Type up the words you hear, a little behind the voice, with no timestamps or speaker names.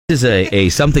This is a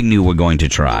something new we're going to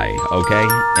try, okay?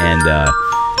 And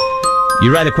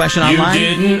you write a question online? You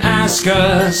didn't ask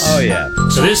us. Oh, yeah.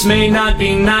 So this may not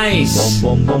be nice.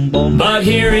 Boom, boom, boom, boom. But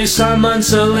here is some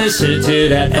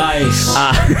unsolicited advice.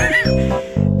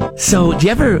 So, do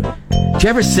you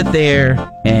ever sit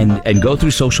there and go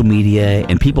through social media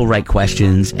and people write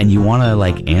questions and you want to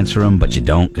like answer them, but you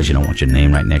don't because you don't want your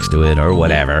name right next to it or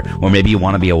whatever, or maybe you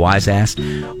want to be a wise ass?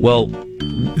 Well,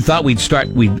 thought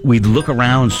we'd look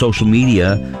around social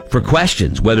media for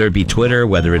questions, whether it be Twitter,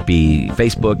 whether it be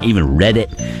Facebook, even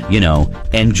Reddit,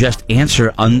 and just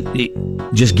answer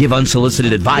just give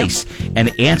unsolicited advice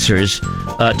and answers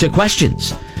to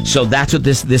questions. So that's what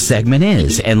this segment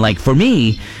is. And like for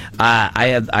me,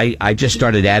 I just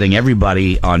started adding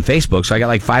everybody on Facebook, so I got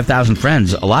like 5,000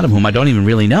 friends, a lot of whom I don't even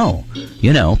really know,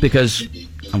 because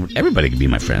everybody can be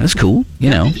my friend. That's cool,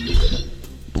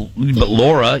 But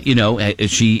Laura,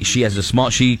 she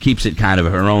has she keeps it kind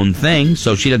of her own thing,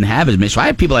 so she doesn't have as many. So I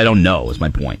have people I don't know, is my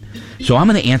point. So I'm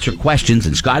going to answer questions,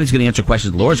 and Scotty's going to answer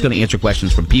questions. Laura's going to answer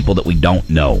questions from people that we don't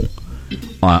know.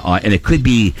 And it could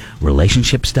be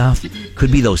relationship stuff.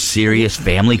 Could be those serious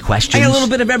family questions. I got a little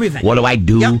bit of everything. What do I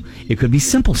do? Yep. It could be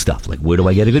simple stuff, like where do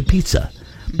I get a good pizza?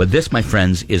 But this, my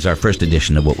friends, is our first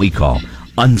edition of what we call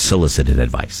unsolicited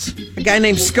advice. A guy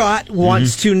named Scott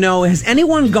wants to know, has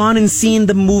anyone gone and seen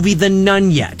the movie The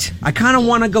Nun yet? I kind of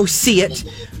want to go see it.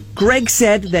 Greg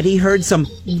said that he heard some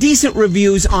decent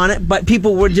reviews on it, but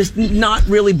people were just not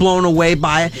really blown away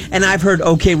by it. And I've heard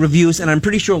okay reviews, and I'm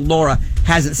pretty sure Laura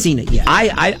hasn't seen it yet.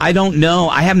 I don't know.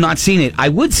 I have not seen it. I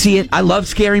would see it. I love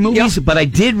scary movies, but I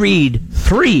did read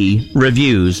 3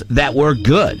 reviews that were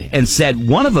good and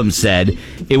one of them said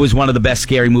it was one of the best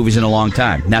scary movies in a long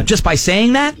time. Now, just by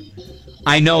saying that,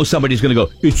 I know somebody's going to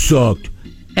go, it sucked.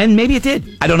 And maybe it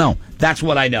did. I don't know. That's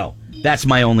what I know. That's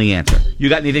my only answer. You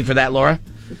got anything for that, Laura?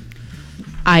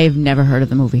 I've never heard of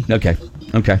the movie. Okay.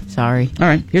 Sorry. All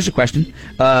right. Here's a question.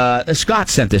 Scott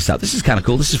sent this out. This is kind of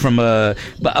cool. This is from a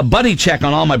buddy check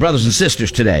on all my brothers and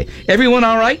sisters today. Everyone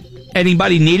all right?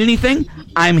 Anybody need anything?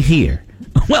 I'm here.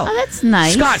 Well, that's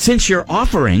nice. Scott, since you're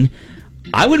offering,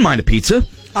 I wouldn't mind a pizza.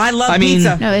 I love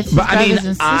pizza. No, it's brothers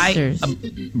and sisters.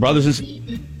 Brothers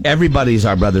and everybody's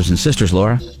our brothers and sisters,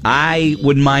 Laura. I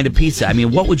wouldn't mind a pizza. I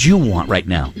mean, what would you want right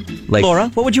now? Like, Laura,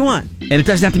 what would you want? And it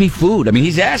doesn't have to be food. I mean,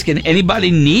 he's asking,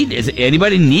 anybody need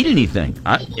anything?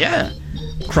 Yeah.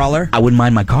 Crawler? I wouldn't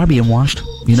mind my car being washed.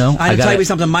 I'll tell you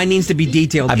something. Mine needs to be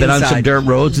detailed. I've been inside. on some dirt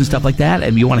roads and stuff like that,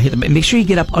 and you want to hit them. Make sure you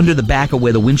get up under the back of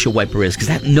where the windshield wiper is, because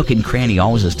that nook and cranny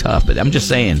always is tough. But I'm just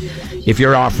saying, if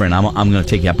you're offering, I'm going to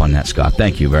take you up on that, Scott.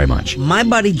 Thank you very much. My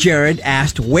buddy Jared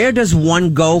asked, where does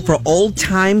one go for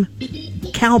old-time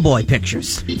cowboy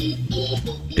pictures?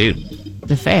 Dude.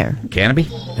 The fair. Canopy?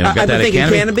 I've been thinking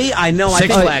Canopy. I know.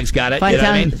 Six Flags got it.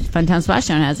 Funtown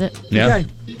Splashdown has it. Yeah. Okay.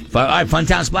 All right,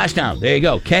 Funtown Splashdown. There you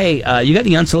go. Kay, you got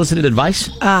any unsolicited advice?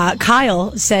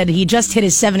 Kyle said he just hit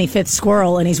his 75th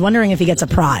squirrel, and he's wondering if he gets a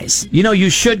prize. You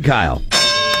should, Kyle.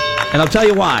 And I'll tell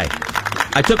you why.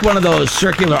 I took one of those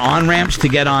circular on-ramps to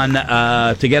get on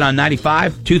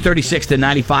 95, 236 to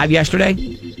 95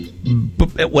 yesterday.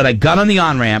 When I got on the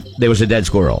on-ramp, there was a dead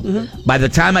squirrel. Mm-hmm. By the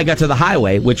time I got to the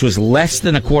highway, which was less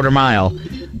than a quarter mile,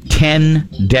 10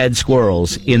 dead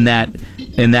squirrels in that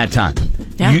time.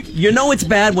 Yeah. You know it's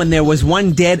bad when there was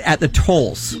one dead at the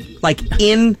tolls, like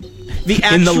in the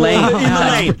actual in the lane. In the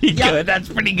lane. Pretty good. That's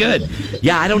pretty good.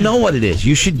 Yeah, I don't know what it is.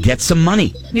 You should get some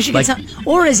money. You should get some,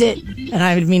 or is it? And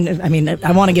I mean,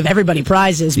 I want to give everybody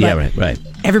prizes, but yeah, right.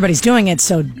 Everybody's doing it,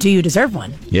 so do you deserve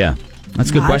one? Yeah. That's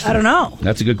a good question. I don't know.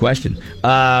 That's a good question.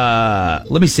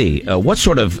 Let me see. What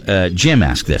sort of, Jim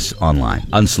asked this online,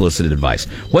 unsolicited advice.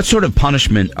 What sort of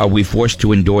punishment are we forced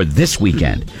to endure this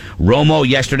weekend? Romo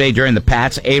yesterday during the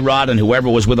Pats, A-Rod and whoever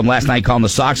was with him last night calling the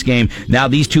Sox game. Now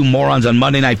these two morons on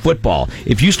Monday Night Football.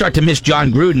 If you start to miss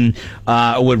John Gruden,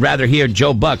 or would rather hear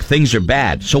Joe Buck, things are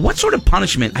bad. So what sort of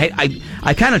punishment?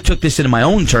 I kind of took this into my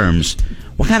own terms.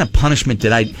 What kind of punishment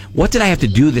what did I have to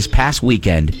do this past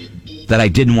weekend that I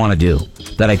didn't want to do,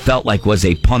 that I felt like was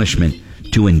a punishment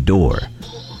to endure?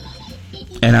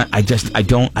 And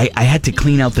I had to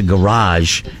clean out the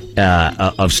garage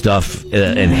of stuff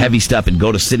and heavy stuff and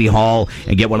go to City Hall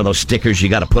and get one of those stickers you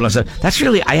got to put on stuff.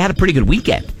 I had a pretty good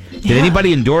weekend. Did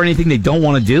anybody endure anything they don't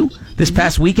want to do this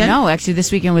past weekend? No, actually,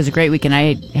 this weekend was a great weekend.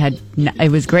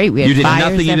 It was great. We had you did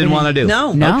fires, nothing you didn't want to do? No.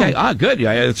 Okay. Good.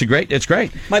 Yeah, it's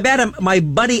great. My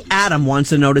buddy Adam wants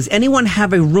to know, does anyone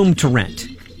have a room to rent?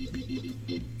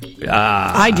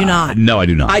 I do not. No, I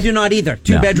do not. I do not either.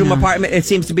 Two-bedroom apartment. It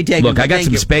seems to be taken. Look, I got Thank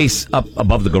some you. space up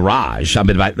above the garage. I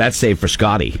mean, that's saved for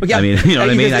Scotty. Yeah, I mean, you know what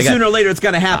I mean. Sooner or later, it's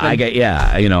going to happen. I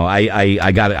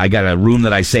got a room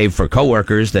that I saved for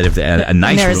coworkers. That if a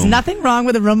nice There's room. nothing wrong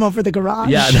with a room over the garage.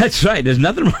 Yeah, that's right. There's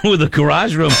nothing wrong with the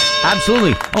garage room.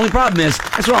 Absolutely. Only problem is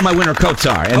that's where all my winter coats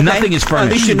are, and nothing is Well, furnished.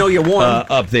 at least you know you're warm.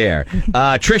 Up there.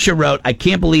 Trisha wrote, "I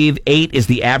can't believe 8 is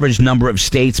the average number of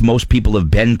states most people have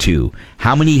been to.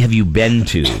 How many have you been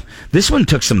to?" This one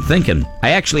took some thinking.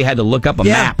 I actually had to look up a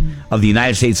map of the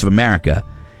United States of America,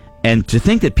 and to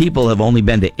think that people have only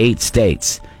been to 8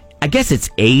 states, I guess it's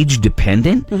age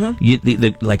dependent.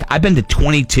 Mm-hmm. Like I've been to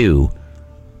 22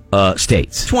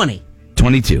 states. 20.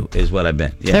 22 is what I've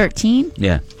been. Yeah. 13?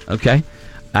 Yeah. Okay.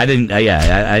 I didn't.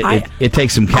 It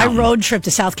takes some I counting. road trip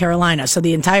to South Carolina, so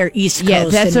the entire East Coast Yeah,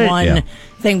 that's in what- one Yeah.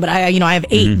 thing. But I have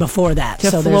 8 before that.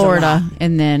 To so there's a Florida, lot.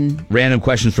 and then Random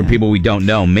questions from people we don't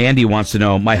know. Mandy wants to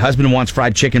know, my husband wants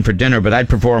fried chicken for dinner, but I'd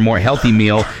prefer a more healthy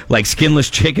meal like skinless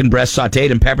chicken breast sauteed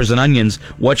in peppers and onions.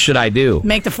 What should I do?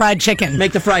 Make the fried chicken.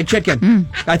 Make the fried chicken.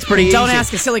 That's pretty easy. Don't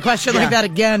ask a silly question like that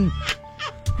again.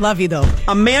 Love you though.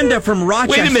 Amanda from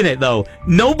Rochester. Wait a minute, though.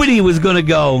 Nobody was going to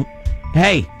go,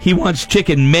 hey, he wants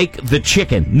chicken, make the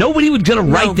chicken. Nobody was going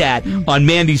to write that on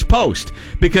Mandy's post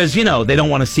because, they don't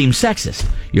want to seem sexist.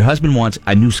 Your husband wants,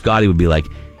 I knew Scotty would be like,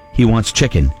 he wants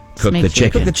chicken. Cook make the it.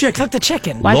 chicken. Cook the chicken. Cook the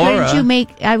chicken. why Laura. couldn't you make?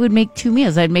 I would make 2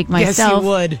 meals. I'd make Yes, you myself.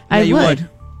 would. I Yeah, you would. would.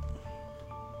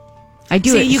 I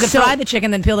do See, it. you could So- fry the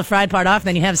chicken, then peel the fried part off,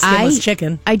 then you have skinless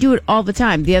chicken. I do it all the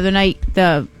time. The other night,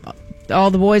 all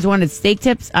the boys wanted steak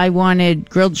tips. I wanted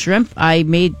grilled shrimp. I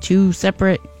made 2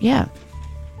 separate. Yeah,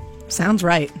 Sounds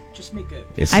right.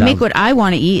 It I make sounds- what I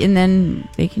want to eat, and then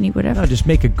they can eat whatever. No, just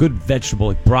make a good vegetable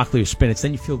like broccoli or spinach.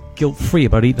 Then you feel guilt-free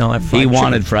about eating all that fried He chicken.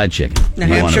 wanted fried chicken. Now,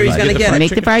 He I'm wanted sure he's fried going to chicken. get it.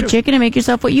 Make the fried chicken and make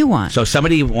yourself what you want. So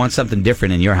somebody wants something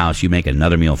different in your house, you make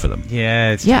another meal for them.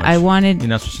 Yeah, it's Yeah, too much. I wanted- You're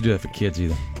not supposed to do that for kids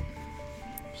either.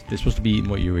 They're supposed to be eating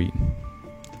what you're eating.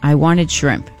 I wanted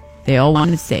shrimp. They all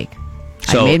wanted steak.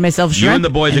 So I made myself shrimp. you and the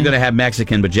boys are going to have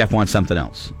Mexican, but Jeff wants something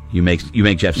else. You make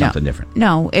Jeff something different.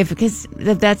 No, because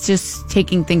that's just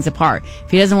taking things apart.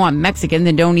 If he doesn't want Mexican,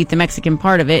 then don't eat the Mexican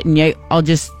part of it, and I'll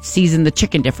just season the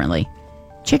chicken differently.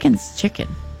 Chicken's chicken.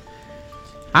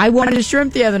 I wanted a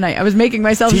shrimp the other night. I was making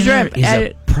myself shrimp. is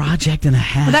a project and a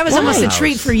half. Well, that was almost a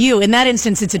treat for you. In that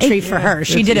instance, it's a treat for her.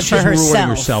 She did it for She's ruining herself.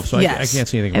 herself, so yes. I can't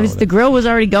see anything It wrong was with the grill was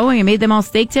already going. I made them all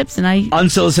steak tips, and I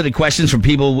Unsolicited questions from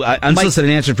people, unsolicited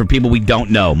answers from people we don't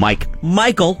know. Mike.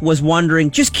 Michael was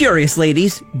wondering, just curious,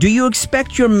 ladies, do you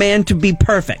expect your man to be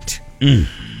perfect?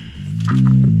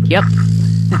 yep.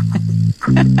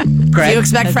 Do you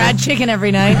expect fried chicken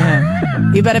every night?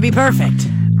 You better be perfect.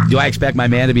 Do I expect my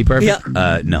man to be perfect?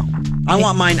 No. I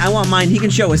want mine. He can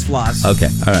show his flaws. Okay,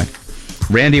 all right.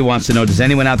 Randy wants to know, does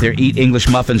anyone out there eat English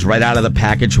muffins right out of the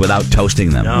package without toasting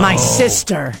them? My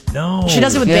sister. No. She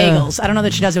does it with Yeah. bagels. I don't know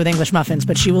that she does it with English muffins,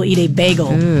 but she will eat a bagel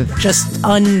just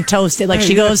untoasted. Like Hey,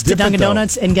 she goes that's to Dunkin' different, though.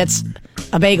 Donuts and gets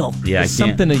a bagel. Yeah, I It's can't.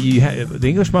 something that you the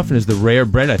English muffin is the rare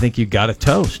bread. I think you got to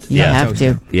toast. You have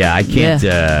to. Yeah, I can't.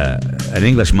 An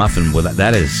English muffin with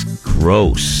that is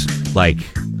gross, like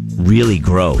really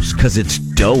gross, because it's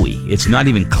doughy. It's not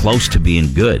even close to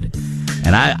being good.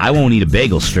 And I won't eat a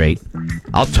bagel straight.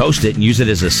 I'll toast it and use it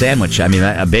as a sandwich. I mean,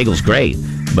 a bagel's great,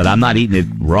 but I'm not eating it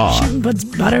raw. Puts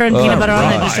butter and peanut butter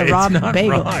on it, just a raw It's not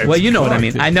bagel. raw. Well, you know what I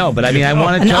mean. I know, but I mean, I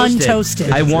want An to toast untoasted.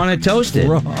 it. I want to toast it.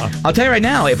 Raw. I'll tell you right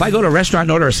now, if I go to a restaurant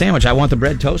and order a sandwich, I want the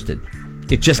bread toasted.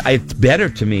 It's better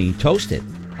to me toasted.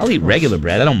 I'll eat regular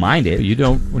bread. I don't mind it. But you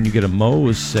don't, when you get a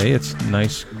Moe's, say it's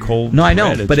nice cold No, I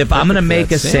know. bread. But It's if I'm going to perfect for make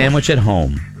that a sandwich at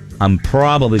home, I'm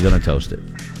probably going to toast it.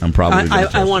 I'm probably going to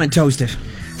toast I it. want it toasted.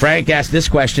 Frank asked this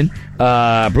question.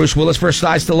 Bruce Willis versus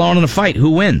Sly Stallone in a fight. Who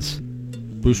wins?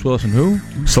 Bruce Willis and who?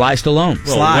 Sly Stallone.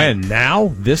 Well, Sly. when?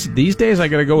 Now? These days, I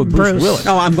got to go with Bruce, Bruce. Willis.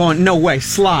 No, I'm going, no way.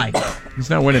 Sly. He's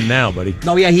not winning now, buddy.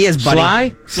 No, yeah, he is, buddy.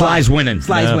 Sly? Sly's winning.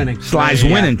 Sly's Yeah. winning. Sly's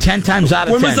Yeah. winning 10 times out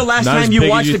of When 10. was the last Not as time big you as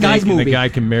watched the guy's think, and movie? The guy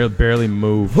can barely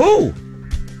move. Who?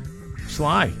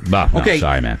 Sly. No, Okay,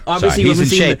 sorry, man. Obviously, Sorry. you haven't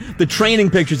He's in seen shape. the training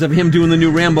pictures of him doing the new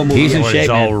Rambo movie. He's in Boy, shape, he's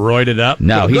all man. roided up.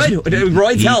 No, he's Good.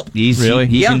 Roids help. Really?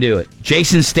 He Yeah. can do it.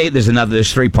 Jason Statham.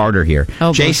 There's 3-parter here. Oh,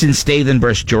 boy. Jason Statham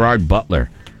versus Gerard Butler.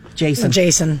 Jason.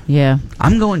 Jason. Yeah.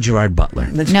 I'm going Gerard Butler.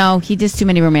 No, he does too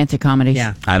many romantic comedies.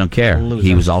 Yeah. I don't care.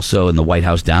 He was also in the White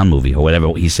House Down movie or whatever.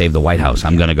 He saved the White House.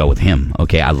 I'm going to go with him.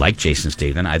 Okay, I like Jason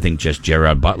Statham. I think just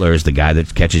Gerard Butler is the guy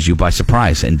that catches you by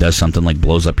surprise and does something like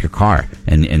blows up your car.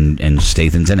 And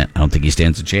Statham's in it. I don't think he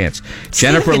stands a chance.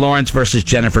 Jennifer Lawrence versus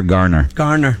Jennifer Garner.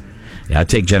 Garner. Yeah, I'd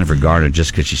take Jennifer Garner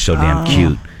just because she's so damn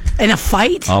cute. In a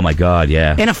fight? Oh my God,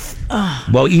 yeah.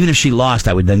 Well, even if she lost,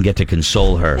 I would then get to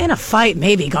console her. In a fight,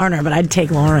 maybe Garner, but I'd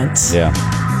take Lawrence. Yeah.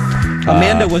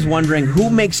 Amanda was wondering who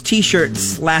makes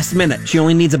T-shirts last minute. She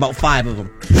only needs about 5 of them.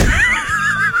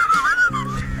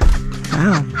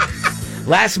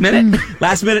 Last minute?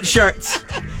 Last minute shirts.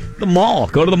 The mall.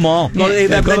 Go to the mall. Go to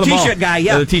the mall. T-shirt guy,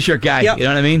 yeah. The T-shirt guy. Yep. You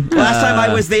know what I mean? Last time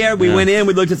I was there, we went in,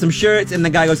 we looked at some shirts, and the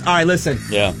guy goes, all right, listen.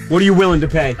 Yeah. What are you willing to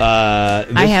pay?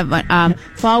 I have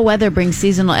fall weather brings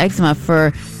seasonal eczema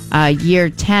for year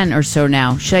 10 or so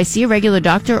now. Should I see a regular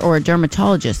doctor or a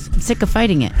dermatologist? I'm sick of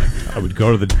fighting it. I would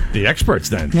go to the experts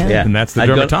then. Yeah. And that's the I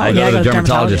dermatologist. go to the go to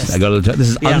dermatologist. dermatologist. This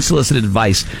is unsolicited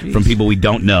advice from people we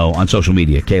don't know on social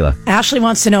media. Kayla. Ashley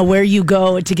wants to know where you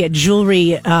go to get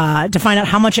jewelry to find out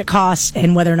how much it costs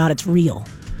and whether or not it's real.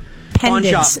 Pawn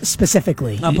shop. Pendants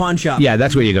specifically. A pawn shop. Yeah,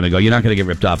 that's where you're going to go. You're not going to get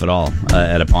ripped off at all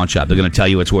at a pawn shop. They're going to tell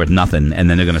you it's worth nothing, and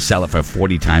then they're going to sell it for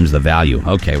 40 times the value.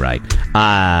 Okay, right.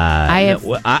 I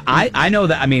know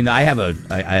that. I mean, I have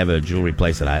a jewelry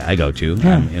place that I go to.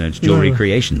 It's Jewelry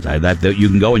Creations. That you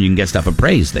can go and you can get stuff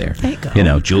appraised there. There you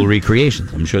go. Jewelry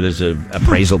Creations. I'm sure there's a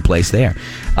appraisal place there.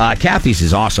 Kathy's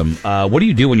is awesome. What do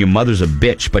you do when your mother's a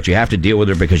bitch, but you have to deal with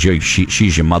her because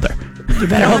she's your mother? You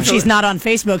better hope she's not on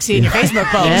Facebook seeing your Facebook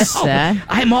posts. Yes,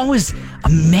 I'm always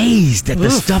amazed at the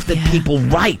stuff that people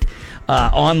write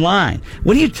online.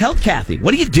 What do you tell Kathy?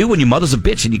 What do you do when your mother's a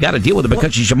bitch and you got to deal with her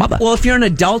because she's your mother? Well, if you're an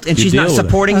adult and she's deal not with it.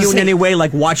 supporting you in any way,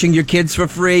 like watching your kids for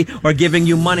free or giving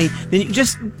you money, then you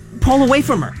just pull away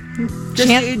from her. Just,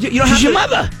 you don't have she's your to-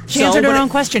 mother. She answered her own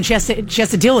question. She has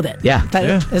to deal with it. Yeah. That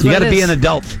is You what got to it be is. an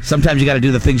adult. Sometimes you got to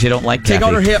do the things you don't like. Take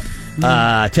out Kathy. her hip.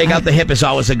 Take out the hip is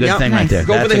always a good Yep. thing right there.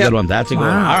 Go for That's the a hip. good one. That's a good one.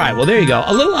 All right. Well, there you go.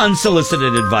 A little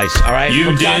unsolicited advice. All right. You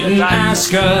From time to didn't time.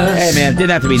 ask us. Hey man, didn't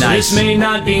have to be So nice. This may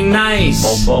not be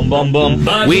nice. Boom, boom, boom, boom.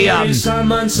 But here's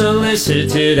some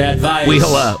unsolicited advice.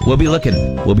 We'll be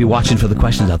looking. We'll be watching for the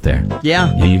questions out there. Yeah.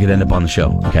 And you could end up on the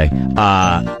show. Okay.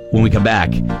 When we come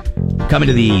back, coming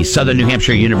to the Southern New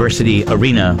Hampshire University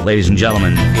Arena, ladies and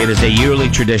gentlemen, it is a yearly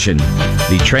tradition.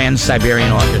 The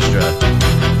Trans-Siberian Orchestra.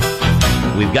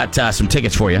 We've got some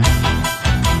tickets for you.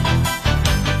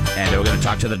 And we're going to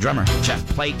talk to the drummer, Jeff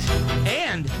Plate,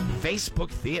 and Facebook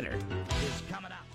Theater.